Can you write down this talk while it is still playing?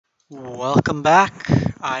Welcome back.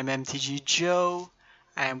 I'm MTG Joe,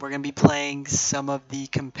 and we're going to be playing some of the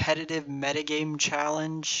competitive metagame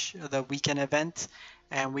challenge, the weekend event,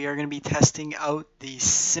 and we are going to be testing out the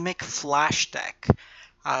Simic Flash deck,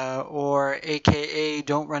 or aka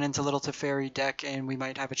Don't Run Into Little Teferi deck, and we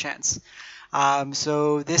might have a chance.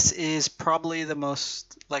 So this is probably the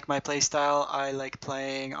most like my playstyle. I like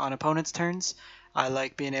playing on opponents' turns. I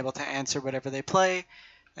like being able to answer whatever they play,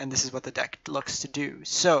 and this is what the deck looks to do.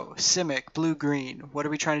 So, Simic, blue-green. What are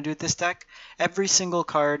we trying to do with this deck? Every single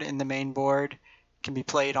card in the main board can be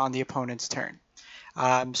played on the opponent's turn.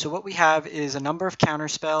 So what we have is a number of counter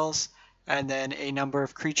spells, and then a number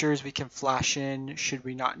of creatures we can flash in should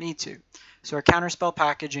we not need to. So our counterspell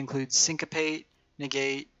package includes Syncopate,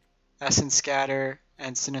 Negate, Essence Scatter,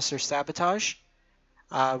 and Sinister Sabotage.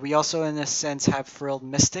 We also, in this sense, have Frilled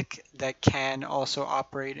Mystic that can also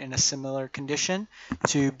operate in a similar condition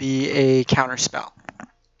to be a counterspell.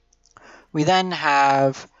 We then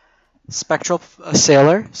have Spectral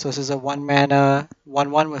Sailor. So this is a 1-mana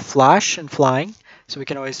 1/1 with flash and flying. So we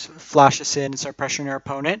can always flash this in and start pressuring our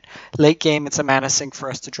opponent. Late game, it's a mana sink for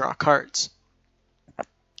us to draw cards.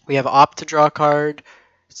 We have Opt to draw a card.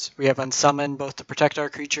 We have Unsummon, both to protect our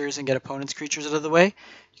creatures and get opponent's creatures out of the way.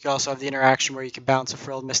 You can also have the interaction where you can bounce a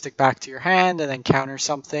Frilled Mystic back to your hand and then counter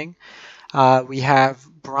something. We have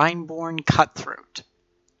Brineborn Cutthroat.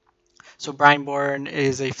 So Brineborn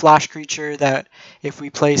is a flash creature that if we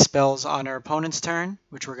play spells on our opponent's turn,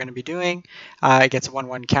 which we're going to be doing, it gets a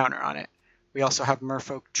 1/1 counter on it. We also have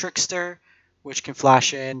Merfolk Trickster, which can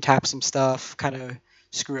flash in, tap some stuff, kind of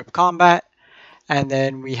screw up combat. And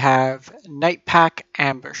then we have Nightpack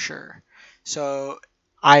Ambusher. So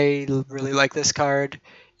I really like this card.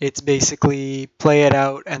 It's basically play it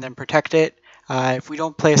out and then protect it. If we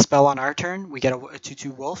don't play a spell on our turn, we get a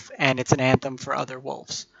 2/2 wolf, and it's an anthem for other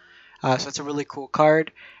wolves. So it's a really cool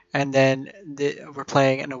card. And then we're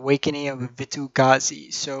playing an Awakening of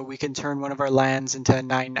Vitu-Ghazi. So we can turn one of our lands into a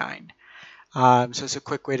 9/9. So it's a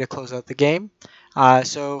quick way to close out the game.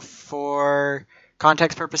 So for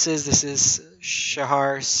context purposes, this is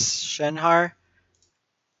Shehar.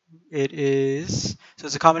 It is, so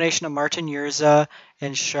it's a combination of Martin Yurza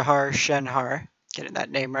and Shehar. Getting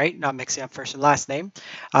that name right, not mixing up first and last name.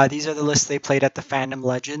 These are the lists they played at the Fandom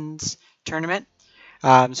Legends tournament.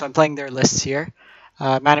 So I'm playing their lists here.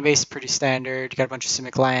 Mana base is pretty standard. You got a bunch of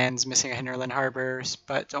Simic lands, missing a Hinterland Harbor,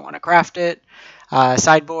 but don't want to craft it.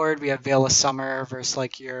 Sideboard, we have Veil of Summer versus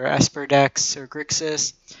like your Esper decks or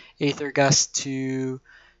Grixis. Aether Gust to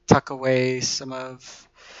tuck away some of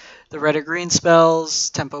the red or green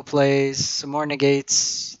spells. Tempo plays, some more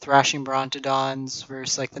negates. Thrashing Brontodons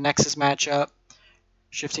versus like the Nexus matchup.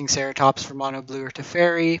 Shifting Ceratops for mono blue or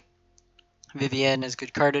Teferi. Vivien is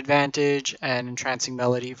good card advantage, and Entrancing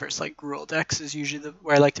Melody versus like Gruul decks is usually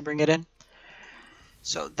where I like to bring it in.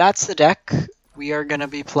 So that's the deck. We are going to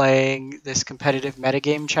be playing this competitive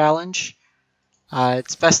metagame challenge.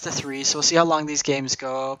 It's best of 3, so we'll see how long these games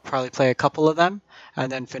go. I'll probably play a couple of them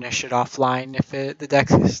and then finish it offline if the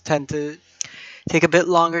decks tend to take a bit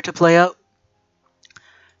longer to play out.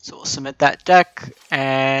 So we'll submit that deck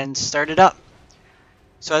and start it up.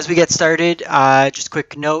 So as we get started, just a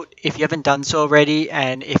quick note, if you haven't done so already,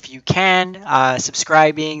 and if you can,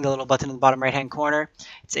 subscribing, the little button in the bottom right hand corner.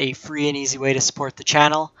 It's a free and easy way to support the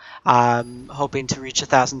channel. Hoping to reach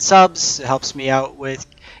 1,000 subs. It helps me out with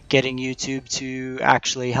getting YouTube to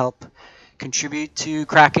actually help contribute to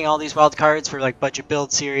cracking all these wild cards for like budget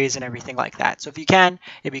build series and everything like that. So if you can,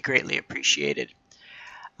 it'd be greatly appreciated.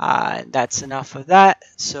 That's enough of that.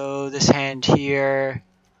 So this hand here,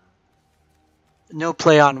 no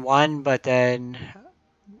play on 1, but then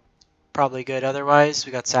probably good otherwise.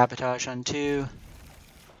 We got Sabotage on 2.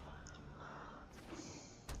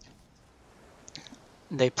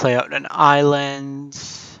 They play out an island.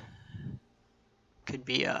 Could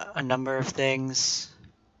be a number of things.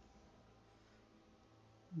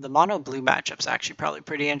 The mono blue matchup's actually probably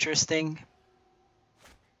pretty interesting.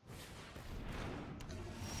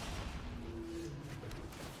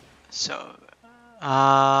 So,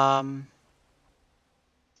 I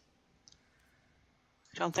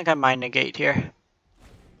don't think I mind Negate here.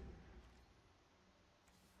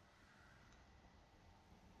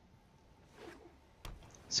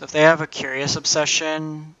 So if they have a Curious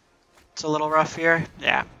Obsession, it's a little rough here.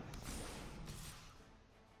 Yeah.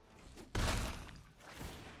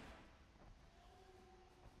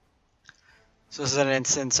 So this is an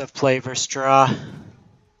instance of play versus draw.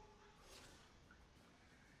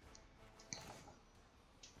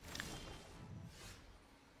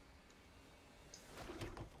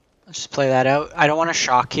 Let's just play that out. I don't want to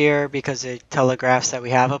shock here because it telegraphs that we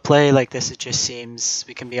have a play. Like this, it just seems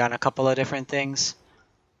we can be on a couple of different things.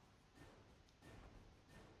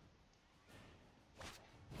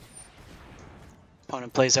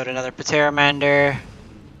 Opponent plays out another Pateramander.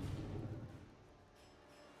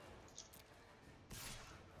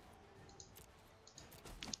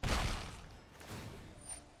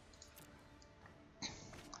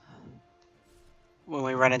 When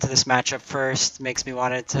we run into this matchup first, makes me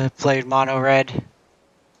want to play mono red.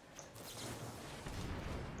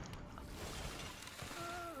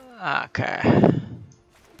 Okay.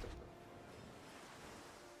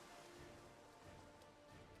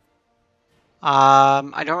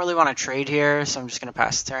 I don't really want to trade here, so I'm just going to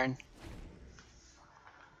pass the turn.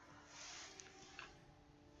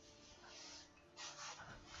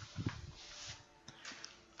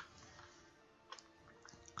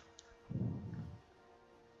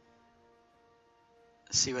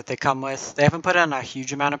 See what they come with. They haven't put on a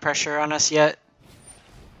huge amount of pressure on us yet.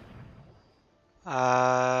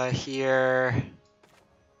 Here,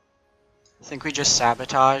 I think we just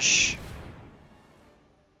sabotage.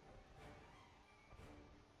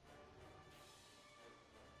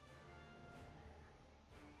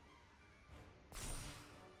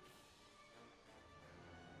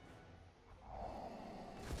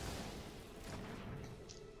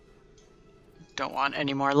 Don't want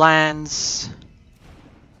any more lands.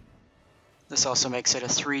 This also makes it a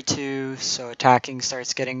 3-2, so attacking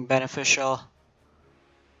starts getting beneficial.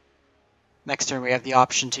 Next turn we have the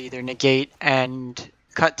option to either negate and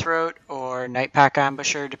Cutthroat or Nightpack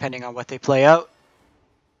Ambusher, depending on what they play out.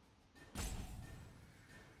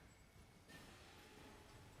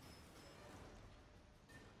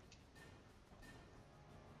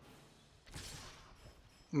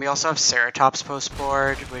 We also have Ceratops post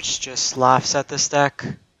board, which just laughs at this deck.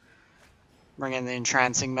 Bring in the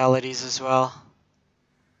Entrancing Melodies as well.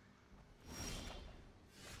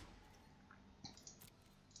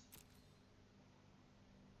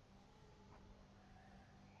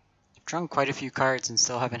 I've drawn quite a few cards and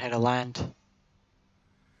still haven't hit a land.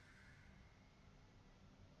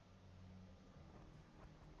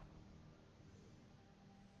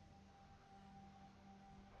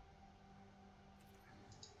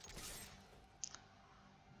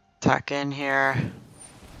 Attack in here.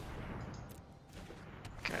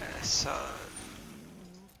 Okay, so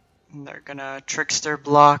they're gonna Trickster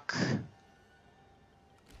block.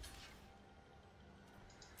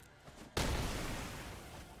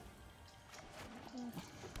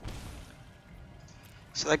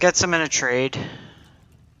 So that gets them in a trade.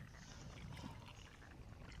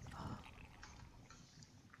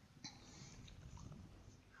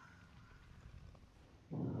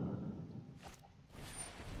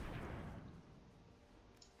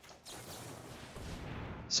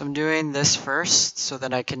 So I'm doing this first so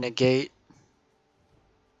that I can negate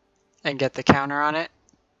and get the counter on it.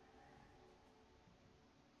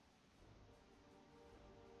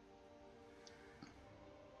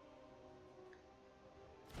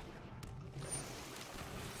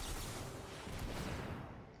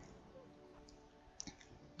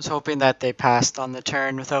 I was hoping that they passed on the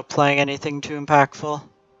turn without playing anything too impactful.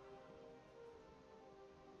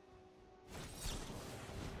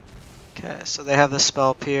 Okay, so they have the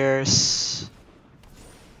Spell Pierce.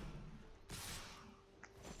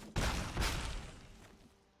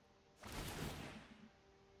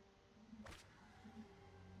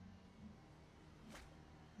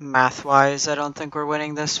 Math-wise, I don't think we're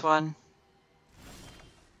winning this one.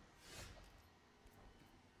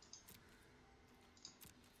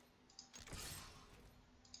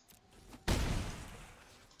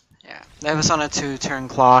 Yeah, they have us on a 2-turn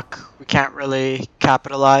clock. We can't really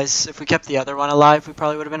capitalize. If we kept the other one alive, we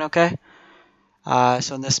probably would have been okay.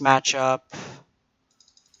 So in this matchup,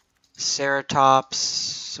 Ceratops,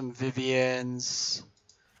 some Viviens,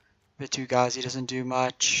 Vitu-Ghazi doesn't do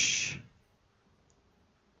much.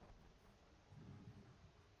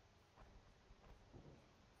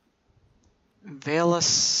 Veil of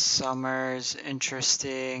Summer's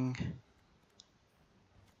interesting.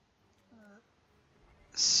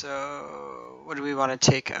 So, what do we want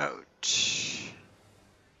to take out?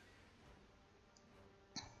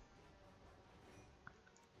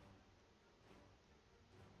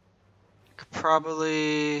 Could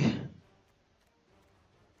probably...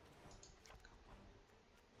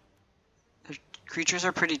 The creatures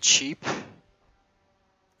are pretty cheap.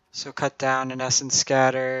 So cut down an Essence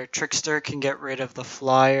Scatter. Trickster can get rid of the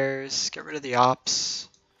flyers, get rid of the ops.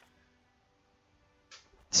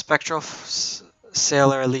 Spectral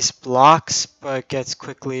Sailor at least blocks, but gets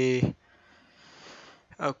quickly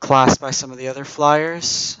outclassed by some of the other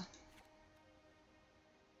flyers.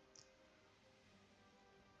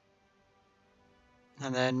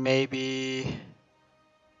 And then maybe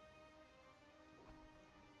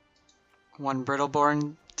one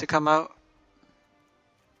Brittleborn to come out.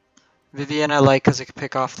 Vivien I like because it can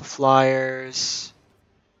pick off the flyers.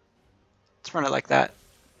 Let's run it like that.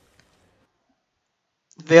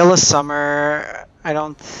 Veil of Summer, I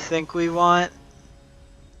don't think we want.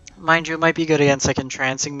 Mind you, it might be good against like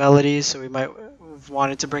Entrancing Melodies, so we might have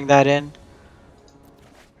wanted to bring that in.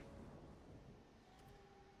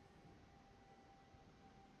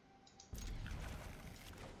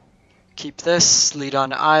 Keep this, lead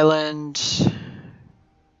on island.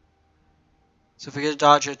 So if we get to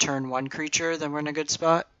dodge a turn 1 creature, then we're in a good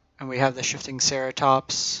spot. And we have the Shifting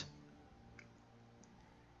Ceratops.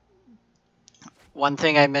 One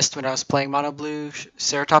thing I missed when I was playing Mono Blue,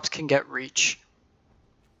 Ceratops can get reach.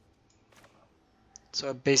 So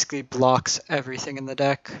it basically blocks everything in the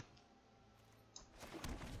deck.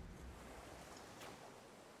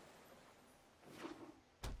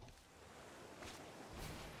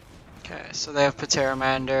 Okay, so they have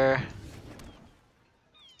Pateramander.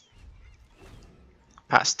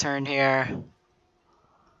 Pass turn here.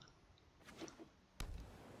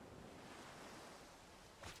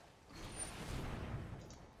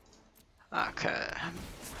 Okay.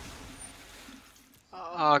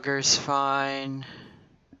 Augur's fine.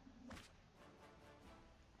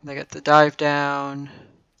 They get the dive down.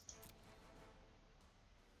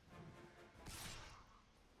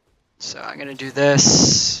 So I'm gonna do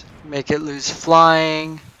this, make it lose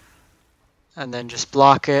flying, and then just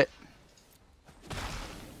block it.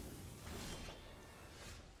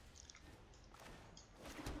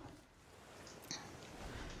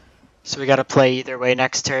 So we gotta play either way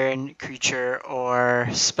next turn, creature or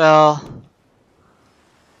spell.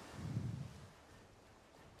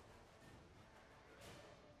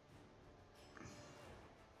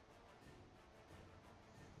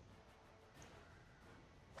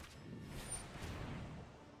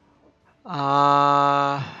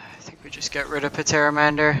 I think we just get rid of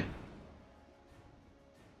Pateramander.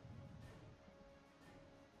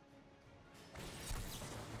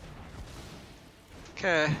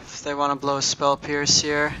 Okay, if they want to blow a Spell Pierce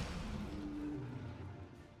here.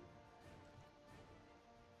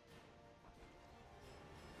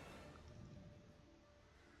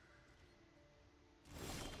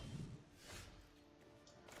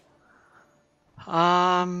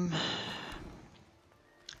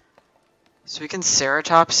 So we can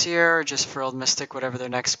Ceratops here, or just Frilled Mystic, whatever their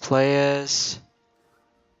next play is.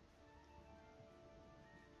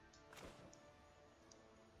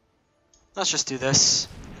 Let's just do this.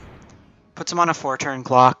 Puts him on a 4-turn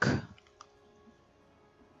clock.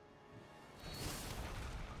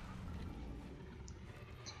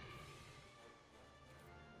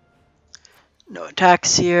 No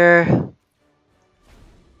attacks here.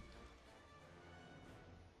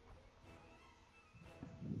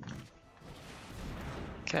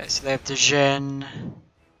 Okay, so they have Djinn.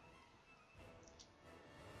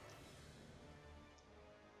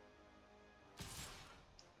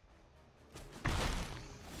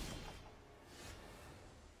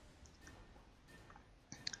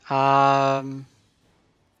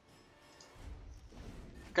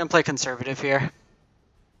 Gonna play conservative here.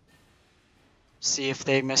 See if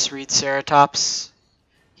they misread Ceratops.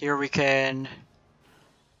 Here we can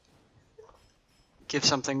give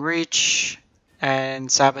something reach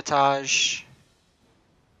and sabotage.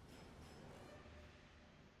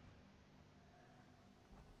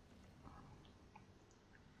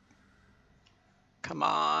 Come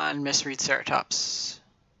on, misread Ceratops.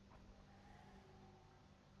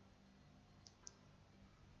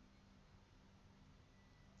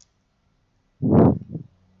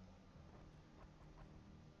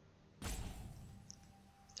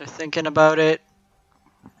 They're thinking about it.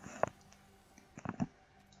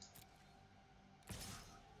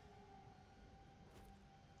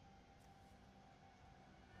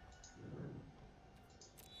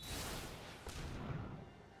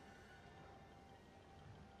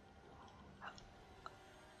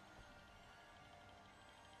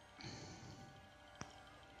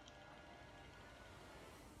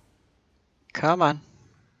 Come on.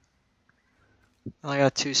 I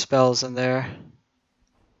got 2 spells in there.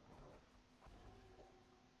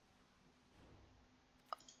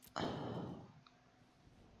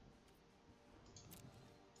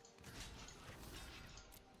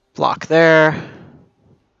 Block there.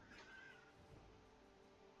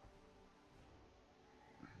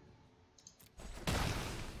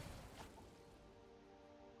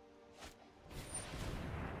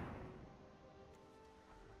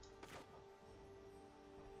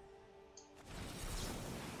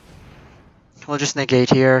 We'll just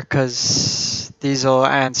negate here because These will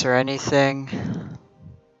answer anything.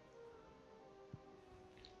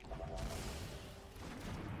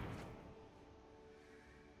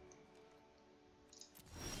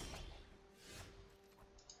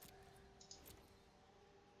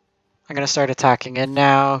 I'm going to start attacking in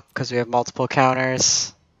now because we have multiple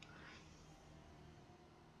counters.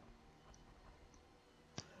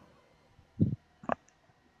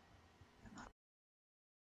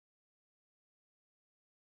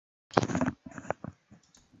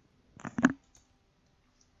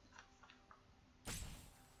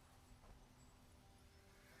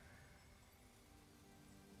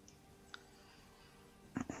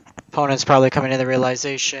 Opponent's probably coming to the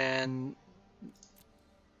realization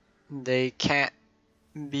they can't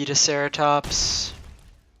beat a Ceratops.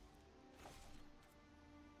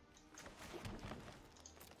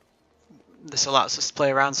 This allows us to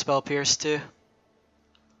play around Spell Pierce too.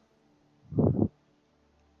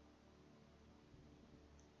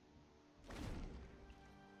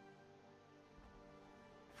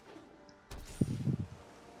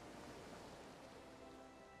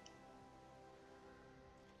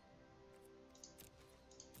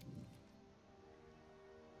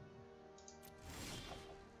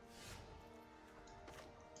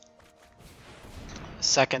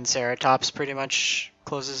 Second Ceratops pretty much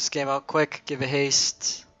closes this game out quick. Give a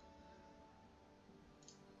haste.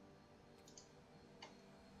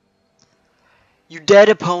 You dead,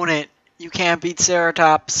 opponent. You can't beat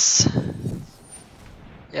Ceratops.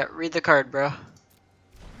 Yeah, read the card, bro.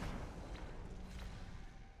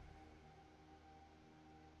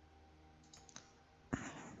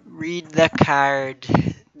 Read the card.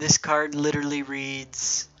 This card literally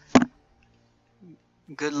reads,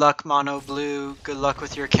 good luck mono blue, good luck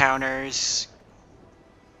with your counters.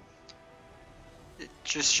 It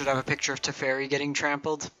just should have a picture of Teferi getting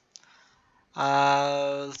trampled.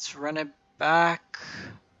 Let's run it back.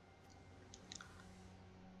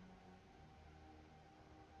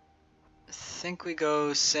 I think we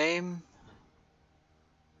go same.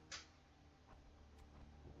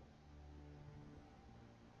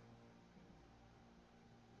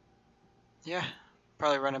 Yeah,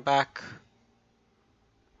 probably run it back.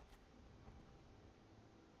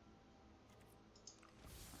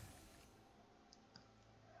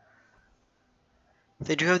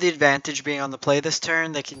 They do have the advantage being on the play this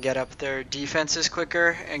turn. They can get up their defenses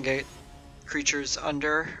quicker and get creatures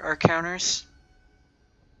under our counters.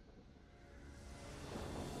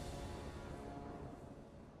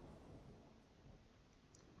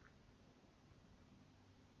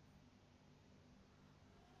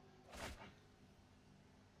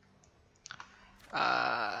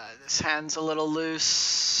 This hand's a little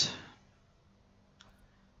loose.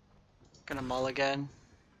 Gonna mulligan.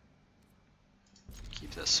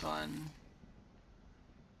 Keep this one.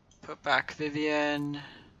 Put back Vivien.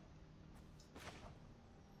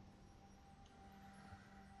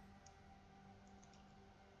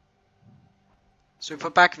 So we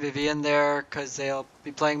put back Vivien there because they'll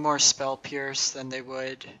be playing more Spell Pierce than they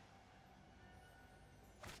would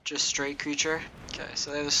just straight creature. Okay,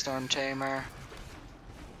 so they have a Storm Tamer.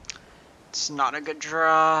 It's not a good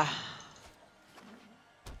draw.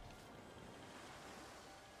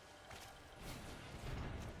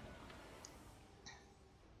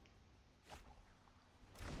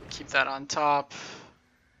 Keep that on top.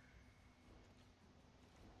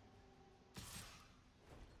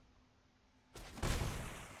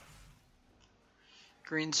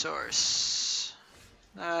 Green source.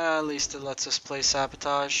 At least it lets us play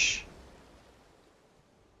Sabotage.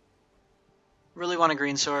 Really want a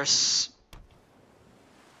green source.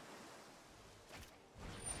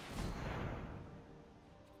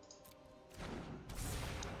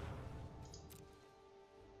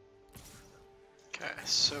 Okay,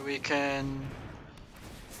 so we can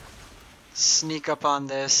sneak up on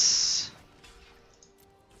this.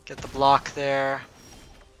 Get the block there.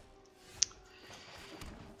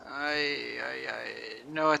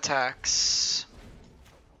 No attacks.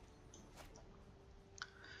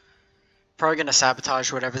 Probably gonna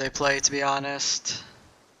sabotage whatever they play, to be honest.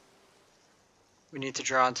 We need to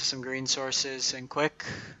draw into some green sources and quick.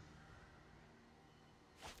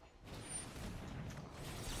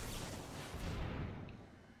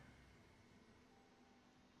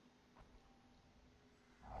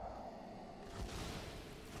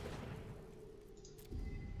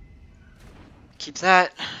 Keep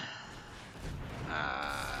that.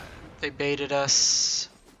 They baited us.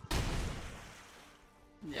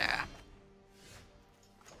 Yeah.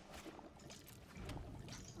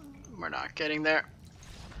 We're not getting there.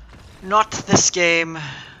 Not this game.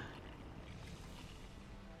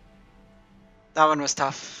 That one was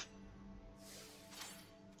tough.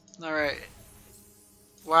 Alright.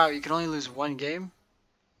 Wow, you can only lose one game?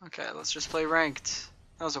 Okay, let's just play ranked.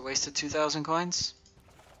 That was a waste of 2,000 coins.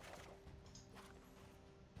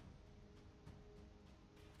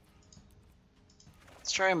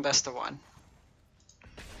 Let's try and best of one.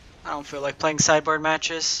 I don't feel like playing sideboard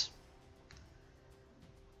matches.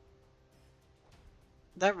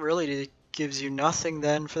 That really gives you nothing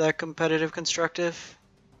then for that competitive constructive.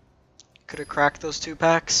 Could have cracked those 2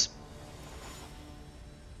 packs.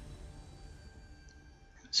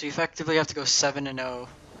 So you effectively have to go 7-0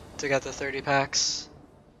 to get the 30 packs.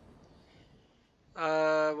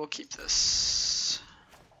 We'll keep this.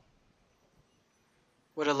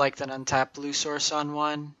 Would have liked an untapped blue source on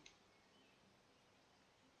one.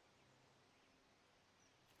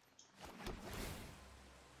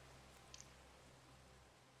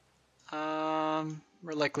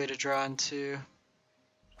 We're likely to draw into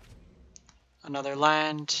another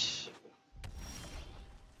land.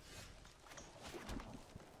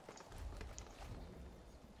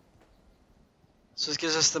 So this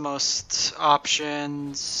gives us the most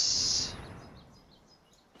options.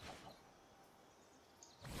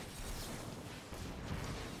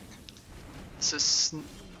 This is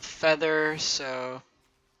feather, so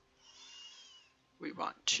we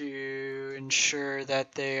want to ensure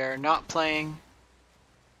that they are not playing.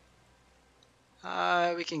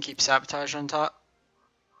 We can keep Sabotage on top.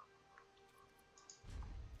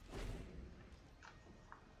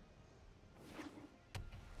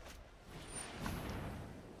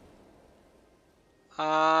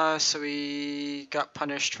 So we got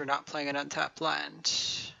punished for not playing an untapped land.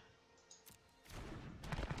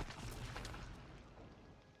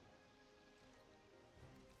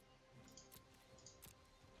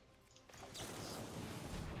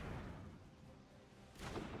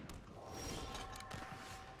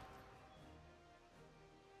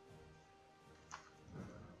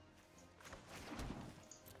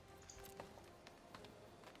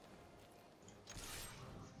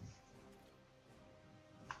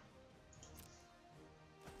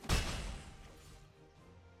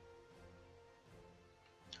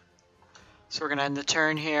 So we're going to end the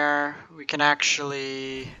turn here. We can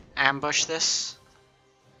actually ambush this.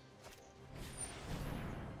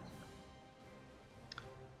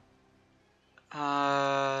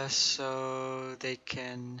 So they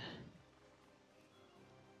can...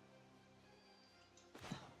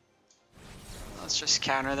 Let's just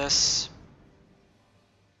counter this.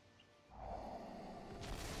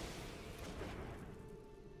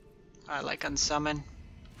 I like Unsummon.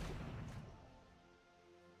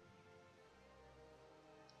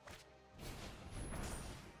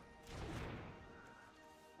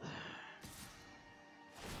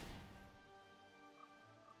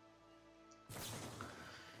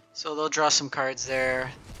 So they'll draw some cards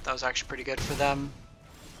there. That was actually pretty good for them.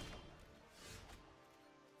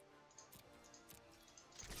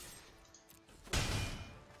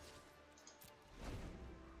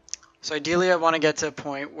 So ideally I want to get to a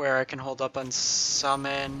point where I can hold up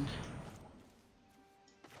Unsummon.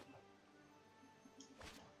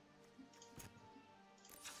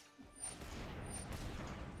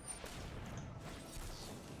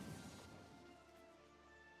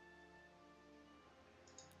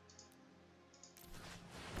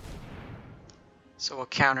 So we'll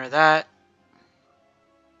counter that.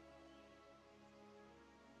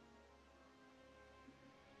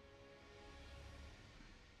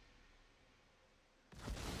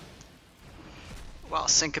 Well,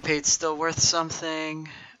 Syncopate's still worth something. And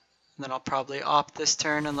then I'll probably opt this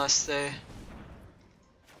turn unless they...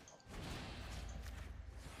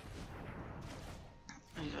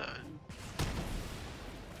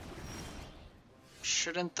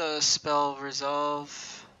 Shouldn't the spell resolve?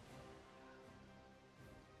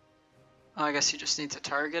 Oh, I guess you just need to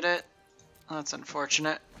target it. Oh, that's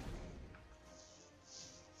unfortunate.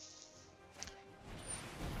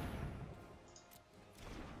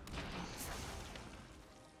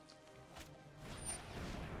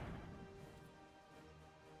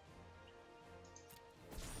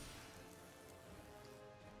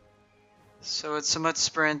 So with Summit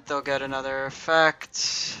Sprint, they'll get another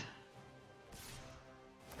effect.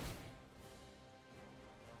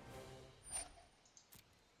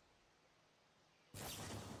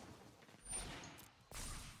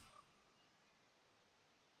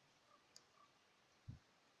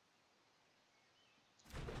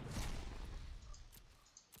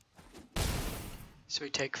 So we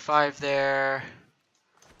take 5 there.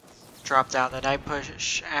 Drop down the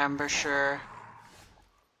Nightpack Ambusher.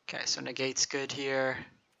 Okay, so Negate's good here.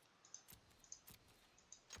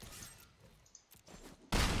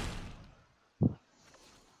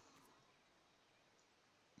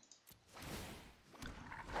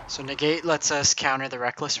 So Negate lets us counter the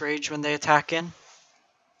Reckless Rage when they attack in.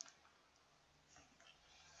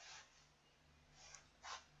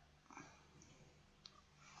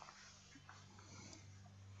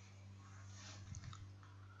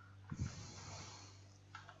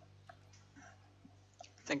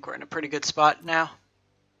 I think we're in a pretty good spot now.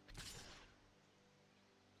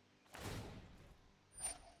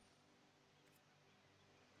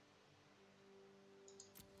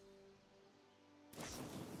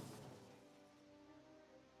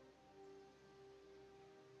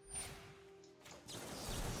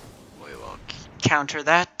 We will counter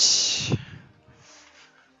that.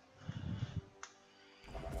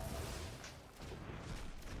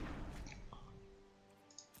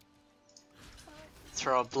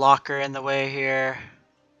 Throw a blocker in the way here.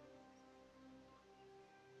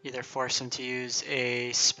 Either force them to use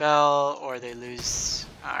a spell or they lose.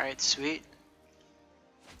 Alright, sweet.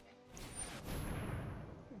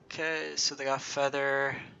 Okay, so they got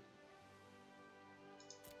Feather.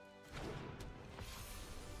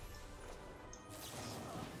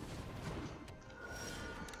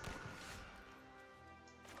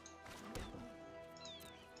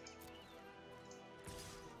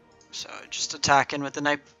 So just attacking with the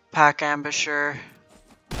Nightpack Ambusher.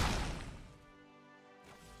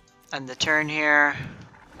 And the turn here.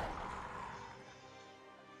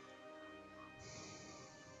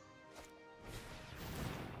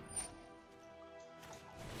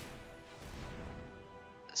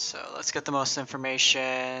 So let's get the most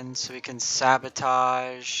information so we can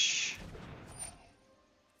sabotage.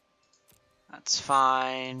 That's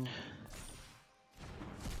fine.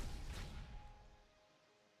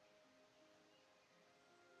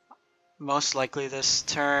 Most likely this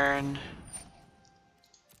turn.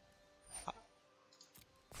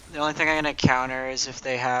 The only thing I'm going to counter is if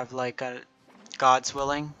they have like a God's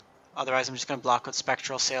Willing. Otherwise I'm just going to block with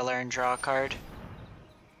Spectral Sailor and draw a card.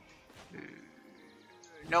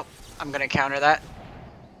 Nope, I'm going to counter that.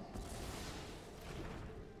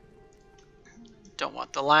 Don't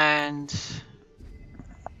want the land.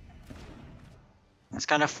 This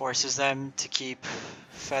kind of forces them to keep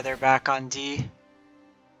Feather back on D.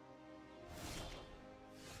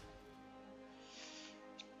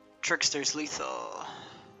 Trickster's lethal.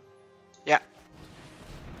 Yeah.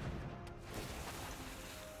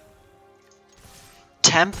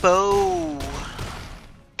 Tempo.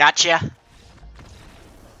 Gotcha.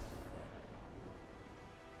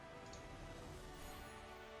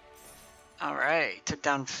 Alright, took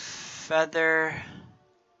down Feather.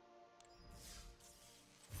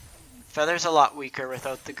 Feather's a lot weaker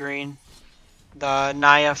without the green. The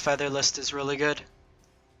Naya Feather list is really good.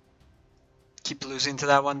 Keep losing to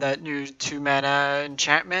that one. That new 2-mana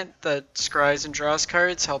enchantment that scries and draws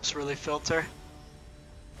cards helps really filter.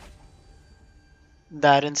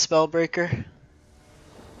 That and Spellbreaker.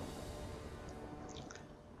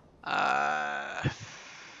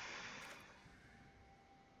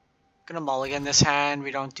 Gonna mulligan this hand.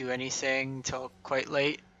 We don't do anything till quite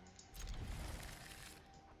late.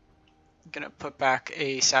 Gonna put back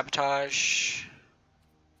a Sabotage.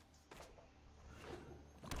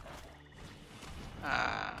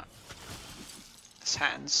 This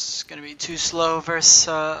hand's gonna be too slow versus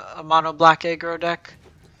a mono black aggro deck.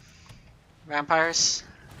 Vampires.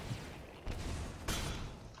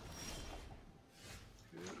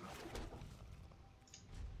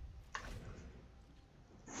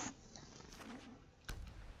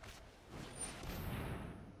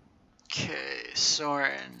 Okay,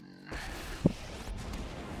 Soren.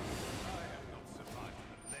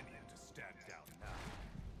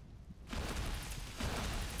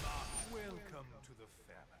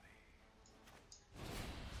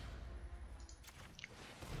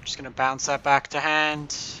 Just gonna bounce that back to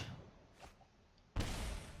hand.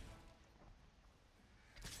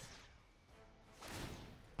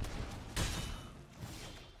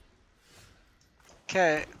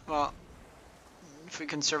 Okay, well, if we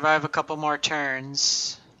can survive a couple more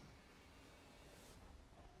turns.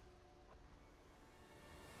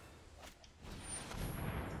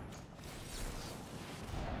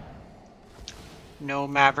 No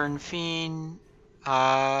Mavern Fiend.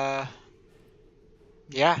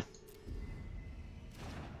 Yeah.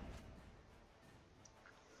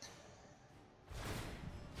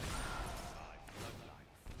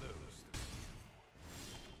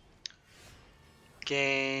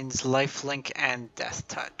 Gains Lifelink and Death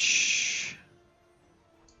Touch.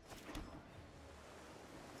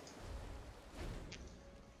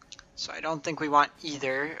 So I don't think we want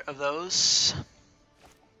either of those.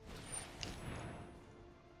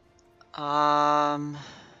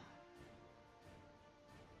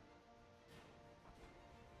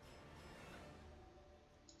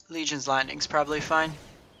 Legion's Landing's probably fine.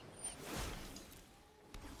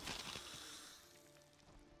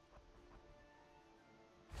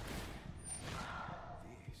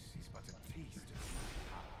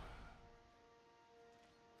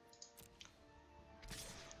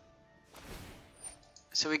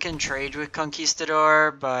 So we can trade with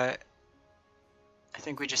Conquistador, but I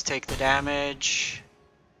think we just take the damage.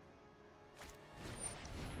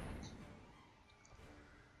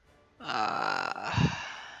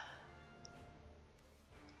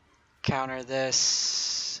 Counter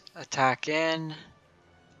this, attack in.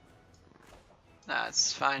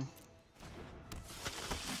 That's fine.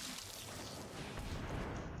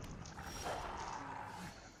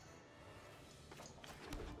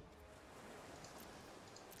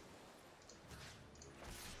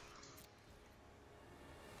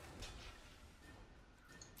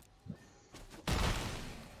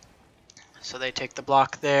 So they take the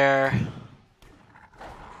block there.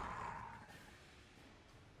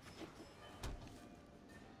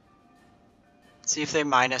 See if they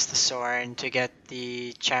minus the Sorin to get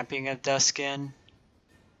the Champion of Dusk in.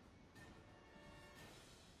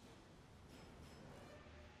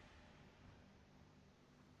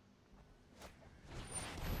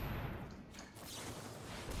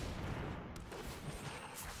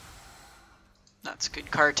 That's a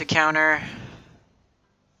good card to counter.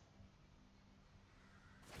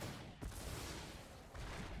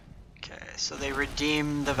 Okay, so they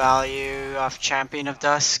redeem the value of Champion of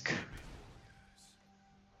Dusk.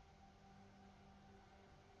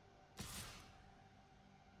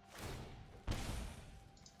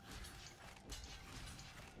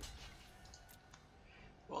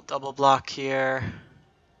 We'll double block here.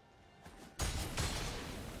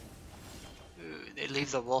 Ooh, they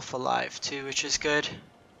leave the wolf alive too, which is good.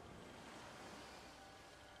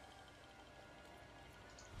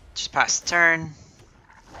 Just pass the turn.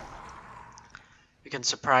 We can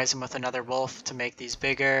surprise him with another wolf to make these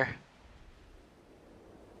bigger.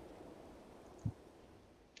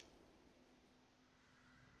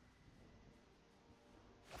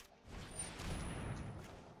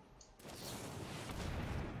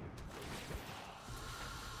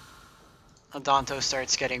 Adonto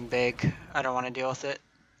starts getting big. I don't want to deal with it.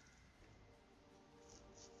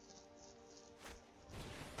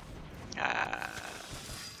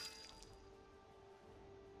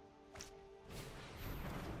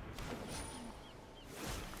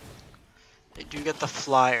 They do get the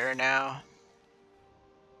flyer now.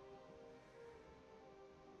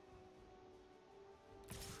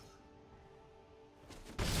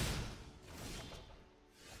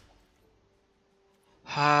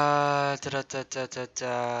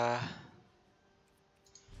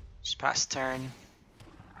 Just pass turn.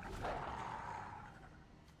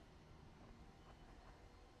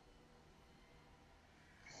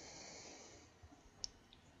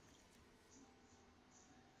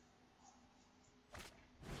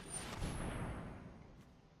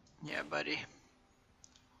 Yeah, buddy.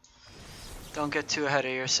 Don't get too ahead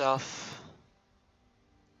of yourself.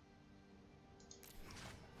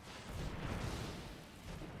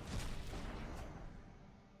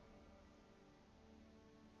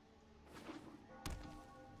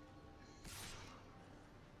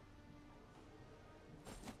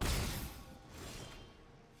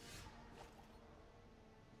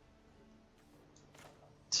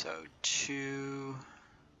 So 2.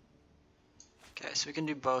 Okay, so we can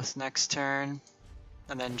do both next turn,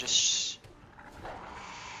 and then just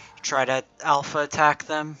try to alpha attack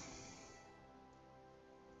them.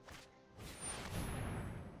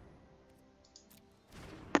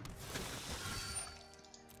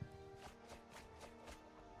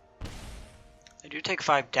 I do take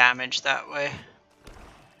 5 damage that way.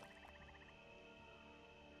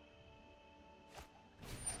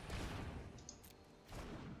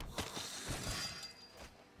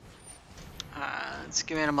 It's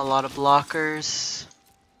giving him a lot of blockers.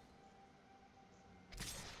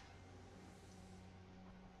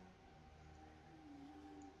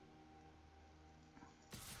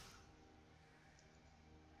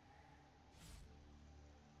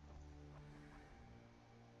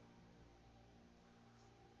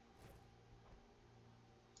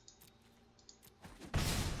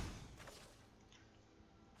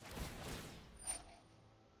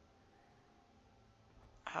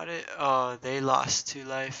 How did, oh, they lost 2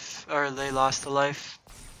 life, or they lost a life.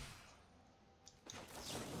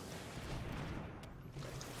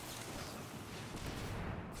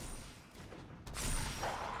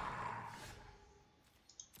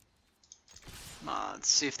 Let's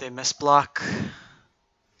see if they miss block.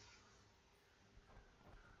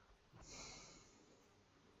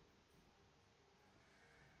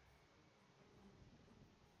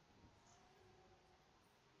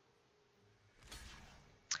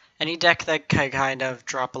 Any deck that can kind of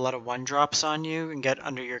drop a lot of 1-drops on you and get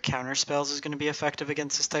under your counter spells is going to be effective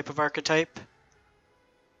against this type of archetype.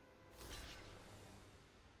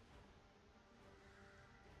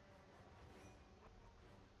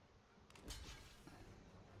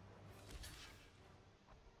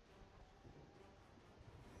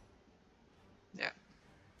 Yeah.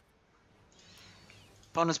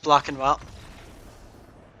 Opponent's blocking well.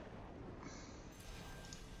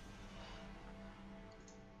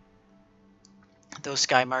 Those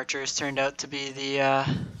Sky Marchers turned out to be the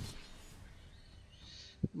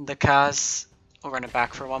cause. We'll run it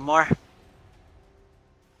back for one more.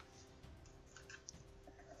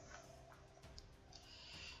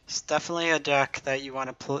 It's definitely a deck that you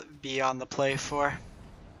want to be on the play for.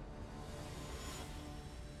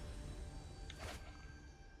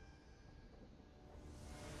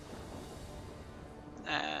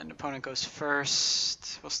 And opponent goes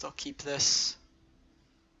first. We'll still keep this.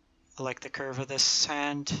 I like the curve of this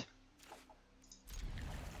hand.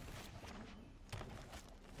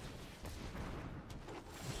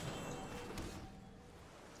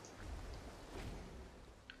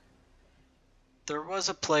 There was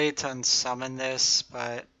a play to unsummon this,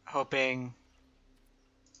 but hoping...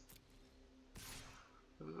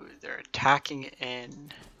 Ooh, they're attacking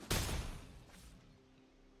in.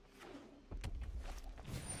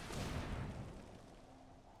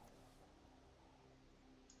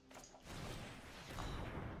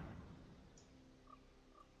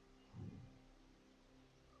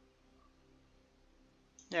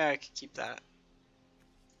 Yeah, I could keep that.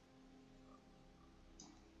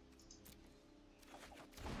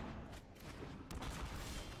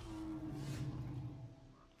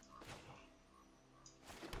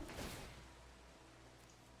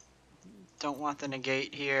 Don't want the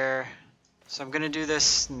negate here, so I'm gonna do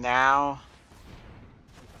this now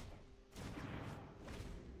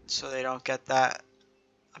so they don't get that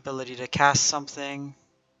ability to cast something.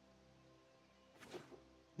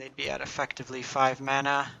 They'd be at effectively 5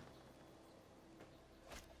 mana.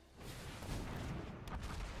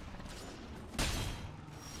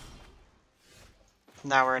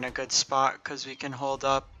 Now we're in a good spot because we can hold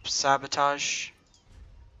up Sabotage.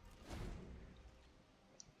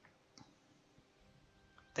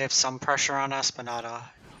 They have some pressure on us, but not a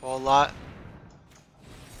whole lot.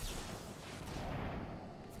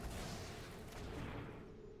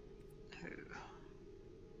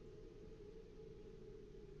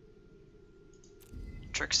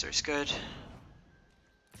 Trickster's good.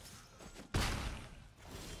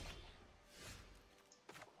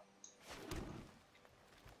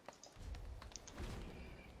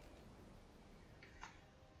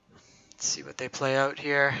 Let's see what they play out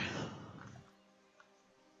here.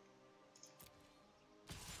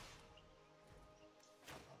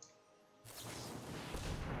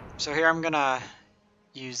 So here I'm gonna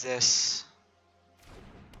use this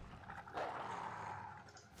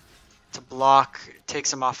to block, it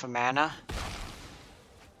takes him off of mana.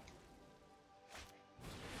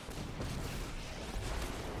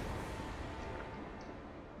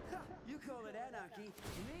 You call it anarchy,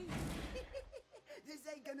 me? This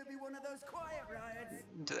ain't gonna be one of those quiet riots.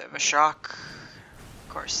 Do they have a shock? Of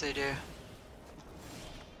course they do.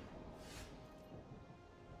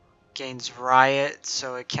 Gains riot,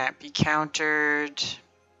 so it can't be countered.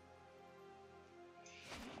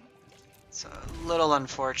 It's a little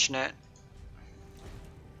unfortunate.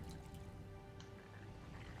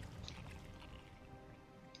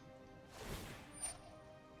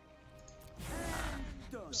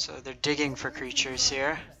 So they're digging for creatures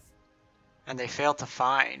here. And they fail to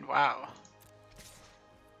find. Wow.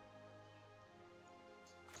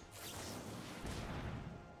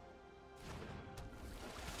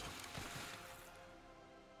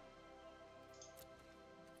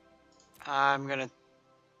 I'm gonna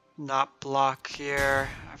not block here.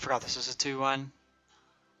 I forgot this was a 2-1.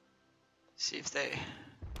 See if they...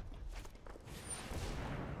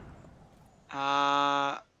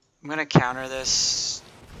 I'm gonna counter this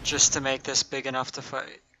just to make this big enough to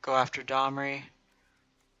fight, go after Domri.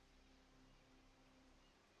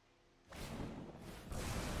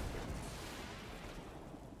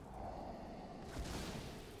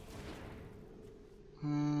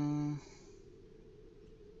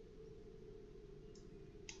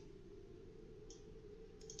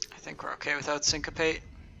 I think we're okay without Syncopate.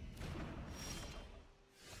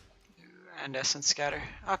 And Essence Scatter.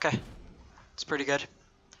 Okay. It's pretty good.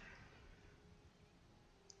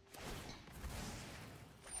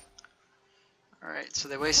 Alright, so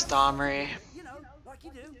they waste Domri. You know, like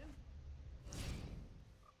you do.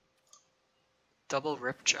 Double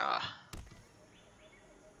Ripjaw.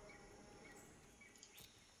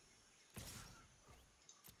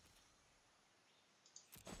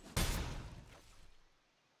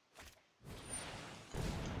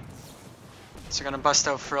 So we're gonna bust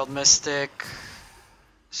out Frilled Mystic,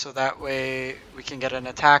 so that way we can get an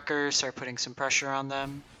attacker, start putting some pressure on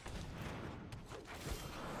them.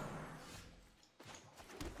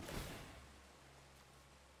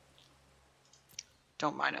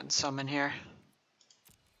 Don't mind Unsummon here.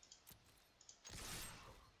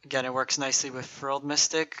 Again, it works nicely with Frilled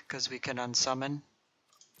Mystic because we can Unsummon.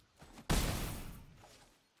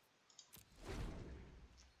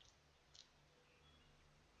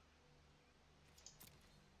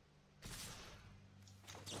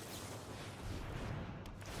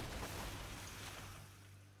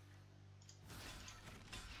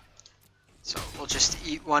 So we'll just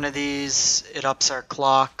eat one of these, it ups our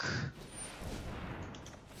clock.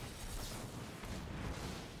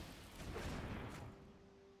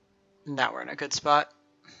 Now we're in a good spot.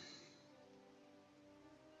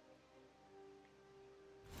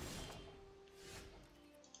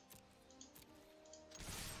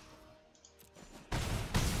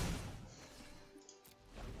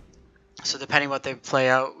 So depending what they play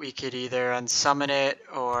out, we could either unsummon it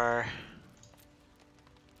or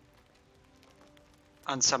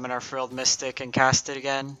unsummon our Frilled Mystic and cast it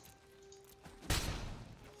again.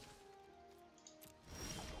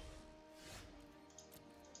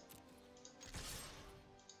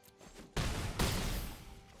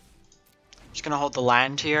 Just gonna hold the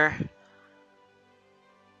land here.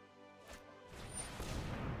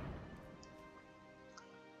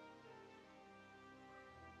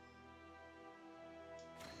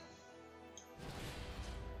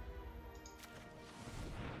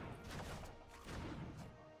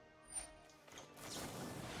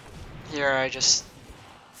 Here I just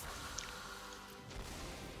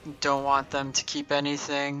don't want them to keep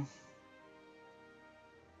anything.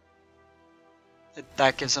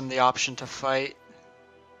 That gives them the option to fight.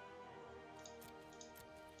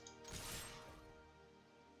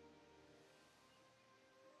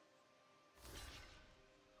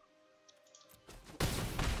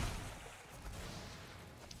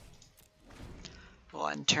 We'll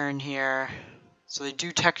end turn here. So they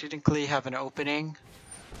do technically have an opening.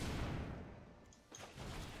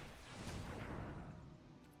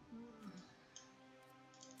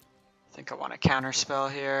 I think I want a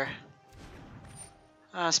counterspell here.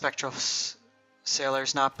 Spectral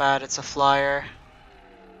Sailor's not bad, it's a flyer.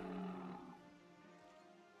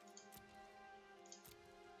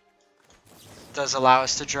 Does allow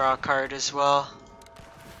us to draw a card as well.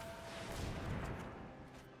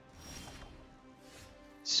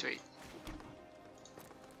 Sweet.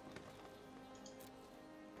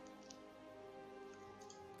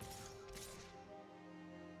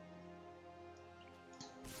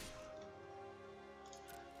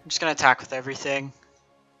 I'm just gonna attack with everything.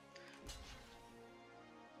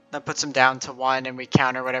 That puts them down to 1 and we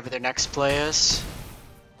counter whatever their next play is.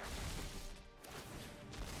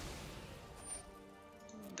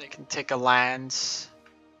 They can take a land.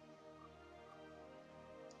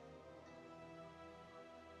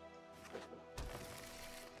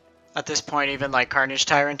 At this point, even like Carnage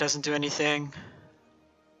Tyrant doesn't do anything.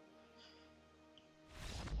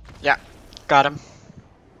 Yeah, got him.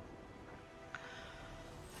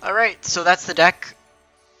 Alright, so that's the deck.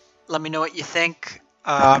 Let me know what you think.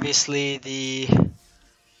 Obviously, the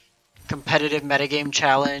competitive metagame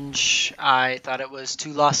challenge, I thought it was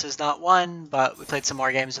 2 losses, not 1, but we played some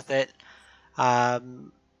more games with it.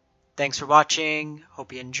 Thanks for watching.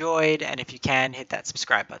 Hope you enjoyed, and if you can, hit that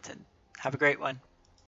subscribe button. Have a great one.